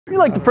You're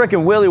like the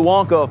frickin' Willy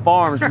Wonka of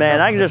farms, man.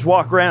 I can just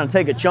walk around and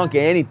take a chunk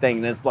of anything,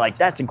 and it's like,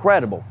 that's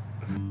incredible.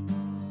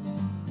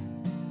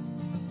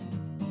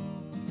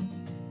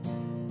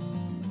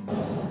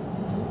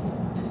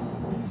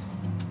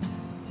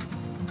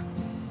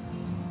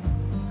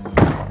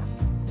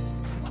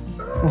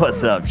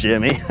 What's up,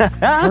 Jimmy?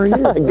 How are you?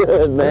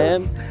 Good,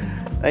 man.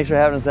 Thanks for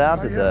having us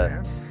out today.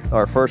 Yeah,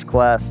 Our first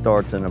class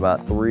starts in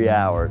about 3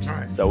 hours.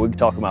 Nice. So we can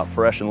talk about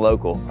fresh and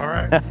local. All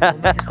right, we'll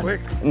make it quick.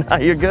 No,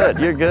 you're good,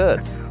 you're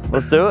good.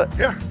 Let's do it.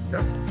 Yeah,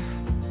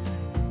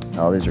 definitely.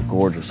 Oh, these are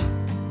gorgeous.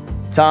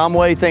 Tom,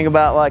 what do you think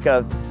about like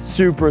a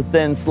super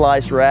thin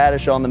sliced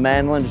radish on the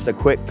mandolin, just a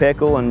quick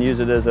pickle, and use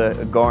it as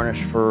a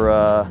garnish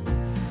for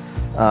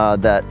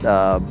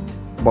that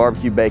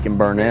barbecue bacon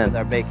burn-in? With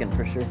our bacon,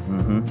 for sure.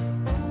 Mm-hmm.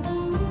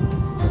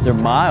 They're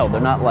mild, they're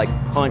not like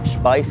punch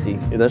spicy.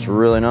 Yeah, that's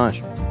really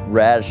nice.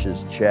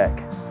 Radishes,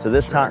 check. So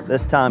this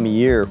time of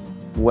year,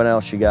 what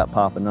else you got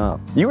popping up?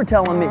 You were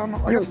telling me. I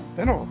got some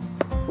fennel.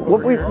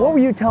 What were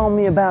you telling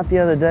me about the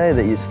other day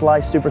that you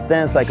slice super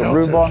thin? It's like a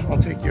rhubarb? I'll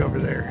take you over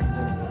there.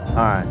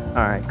 All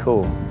right,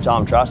 cool.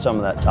 Tom, try some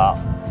of that top.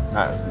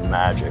 That's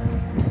magic.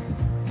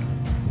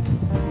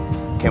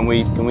 Can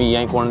we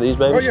yank one of these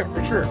babies? Oh yeah,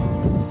 for sure.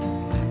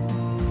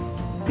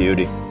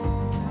 Beauty.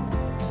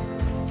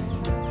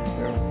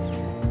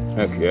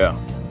 Heck yeah.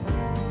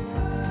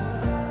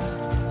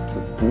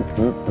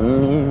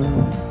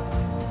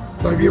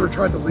 So have you ever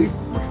tried the leaf?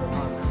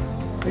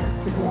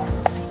 Take one.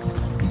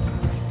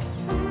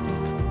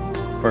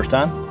 First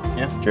time?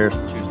 Yeah. Cheers.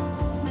 Cheers.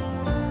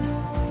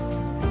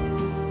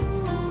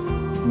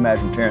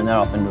 Imagine tearing that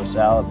off into a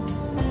salad.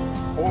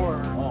 Or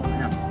Oh,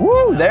 man.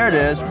 Woo, there it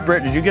is.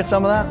 Britt, did you get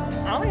some of that?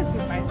 I don't think it's too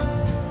spicy.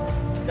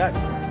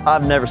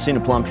 I've never seen a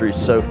plum tree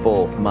so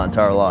full in my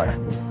entire life.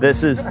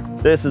 This is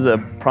a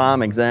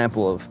prime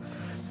example of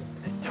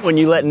when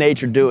you let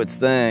nature do its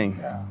thing.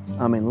 yeah.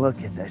 I mean,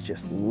 look at that,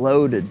 just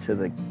loaded to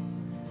the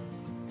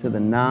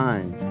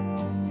nines.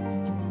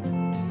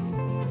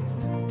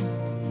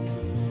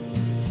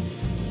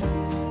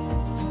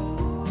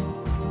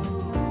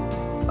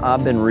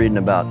 I've been reading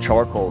about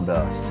charcoal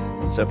dust.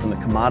 So from the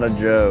Kamado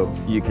Joe,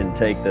 you can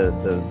take the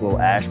little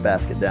ash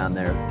basket down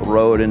there,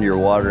 throw it into your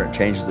water, and it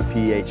changes the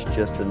pH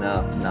just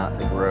enough not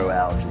to grow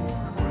algae.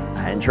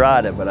 I hadn't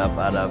tried it, but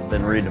I've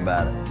been reading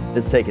about it.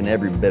 It's taking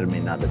every bit of me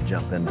not to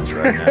jump in this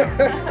right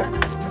now.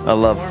 I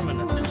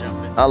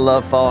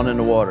love falling in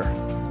the water.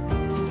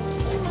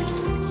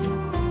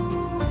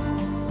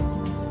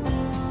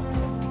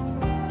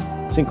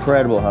 It's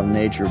incredible how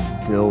nature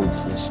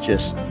builds this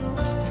just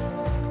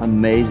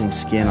amazing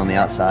skin on the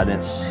outside, and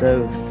it's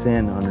so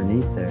thin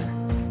underneath there.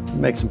 You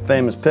make some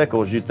famous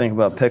pickles. You think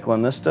about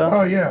pickling this stuff?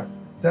 Oh yeah,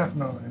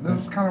 definitely. This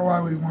is kind of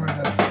why we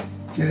wanted to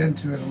get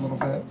into it a little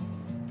bit.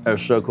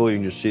 It's so cool. You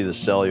can just see the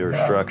cellular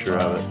structure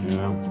of it. You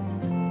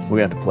know,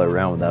 we have to play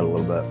around with that a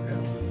little bit.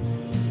 Yeah.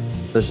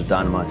 This is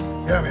dynamite.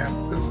 Yeah,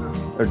 man. This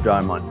is. Or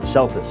dynamite.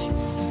 Celtis.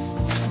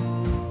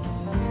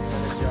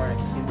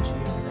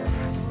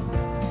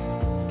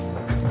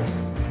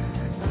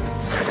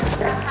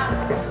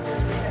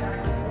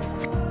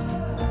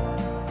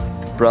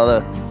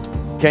 Brother,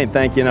 can't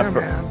thank you enough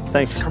for. Man.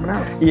 Thanks. It's coming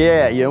out.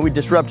 Yeah, you know, we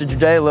disrupted your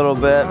day a little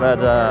bit, but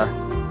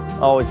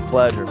always a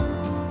pleasure.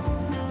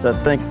 So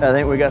I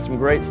think we got some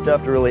great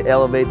stuff to really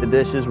elevate the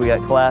dishes. We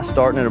got class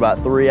starting in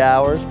about 3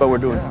 hours, but we're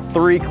doing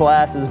 3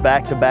 classes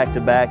back to back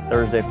to back,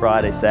 Thursday,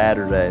 Friday,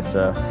 Saturday.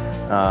 So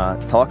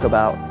talk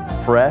about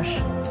fresh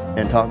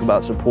and talk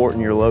about supporting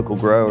your local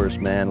growers,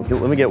 man.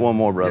 Let me get one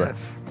more, brother.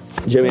 Yes.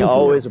 Jimmy,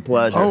 always a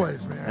pleasure.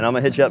 Always, man. And I'm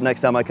gonna hit you up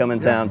next time I come in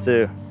town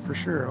too. For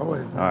sure,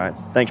 always. All right,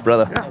 thanks,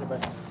 brother. Yeah.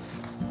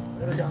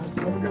 Later, guys.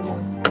 Have a good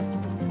one.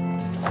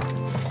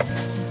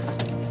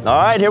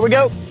 All right, here we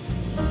go.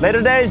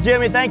 Later days,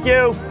 Jimmy. Thank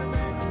you.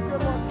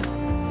 Good one.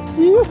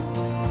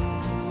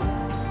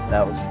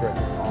 That was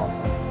freaking